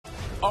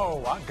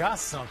Oh, I got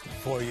something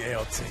for you,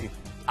 LT.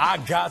 I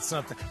got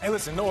something. Hey,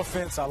 listen, no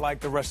offense, I like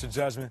the rush of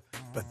judgment,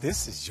 but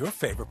this is your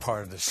favorite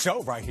part of the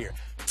show right here.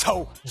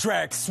 Toe,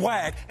 drag,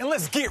 swag, and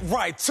let's get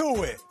right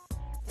to it.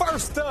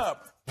 First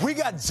up, we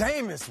got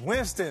Jameis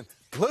Winston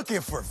looking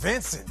for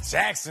Vincent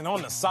Jackson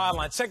on the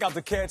sideline. Check out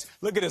the catch.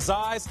 Look at his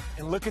eyes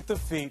and look at the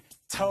feet.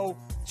 Toe,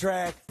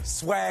 drag,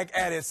 swag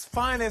at its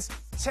finest.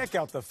 Check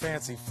out the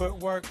fancy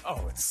footwork.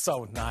 Oh, it's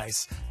so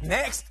nice.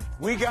 Next,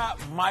 we got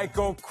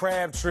Michael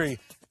Crabtree.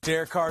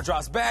 Derek Carr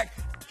drops back.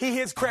 He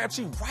hits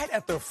Crabtree right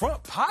at the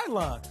front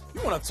pylon.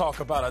 You want to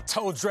talk about a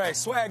toe drag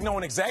swag,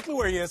 knowing exactly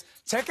where he is.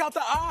 Check out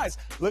the eyes,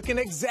 looking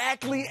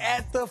exactly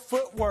at the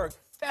footwork.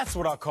 That's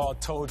what I call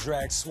toe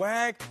drag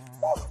swag.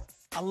 Woo,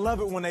 I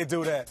love it when they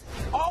do that.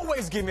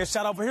 Always give me a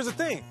shout out, but here's the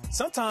thing.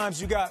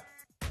 Sometimes you got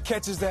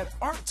catches that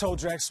aren't toe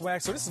drag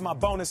swag, so this is my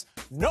bonus,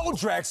 no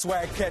drag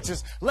swag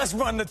catches. Let's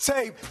run the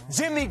tape.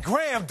 Jimmy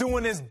Graham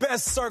doing his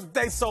best Cirque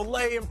du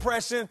Soleil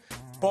impression.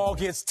 Ball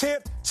gets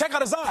tipped. Check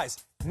out his eyes.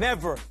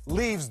 Never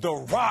leaves the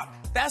rock.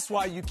 That's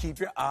why you keep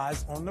your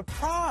eyes on the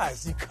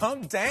prize. You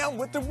come down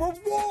with the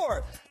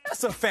reward.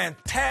 That's a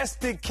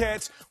fantastic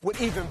catch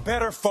with even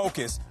better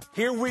focus.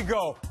 Here we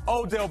go.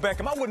 Odell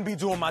Beckham. I wouldn't be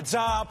doing my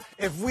job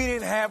if we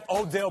didn't have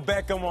Odell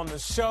Beckham on the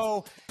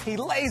show. He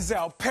lays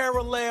out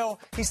parallel.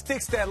 He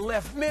sticks that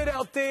left mid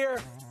out there.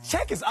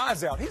 Check his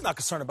eyes out. He's not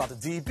concerned about the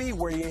DB,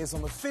 where he is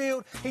on the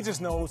field. He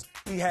just knows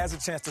he has a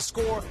chance to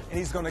score, and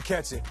he's going to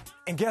catch it.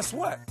 And guess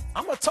what?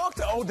 I'm going to talk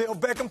to Odell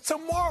Beckham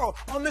tomorrow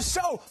on the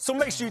show. So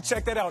make sure you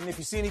check that out. And if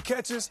you see any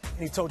catches,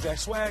 any toe jack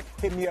swag,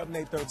 hit me up,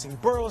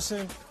 Nate13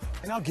 Burleson,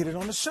 and I'll get it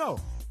on the show.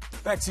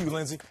 Back to you,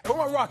 Lindsay. Hey, where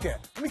my rock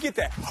at? Let me get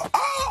that.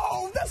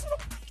 Oh, that's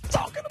what I'm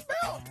talking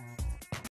about.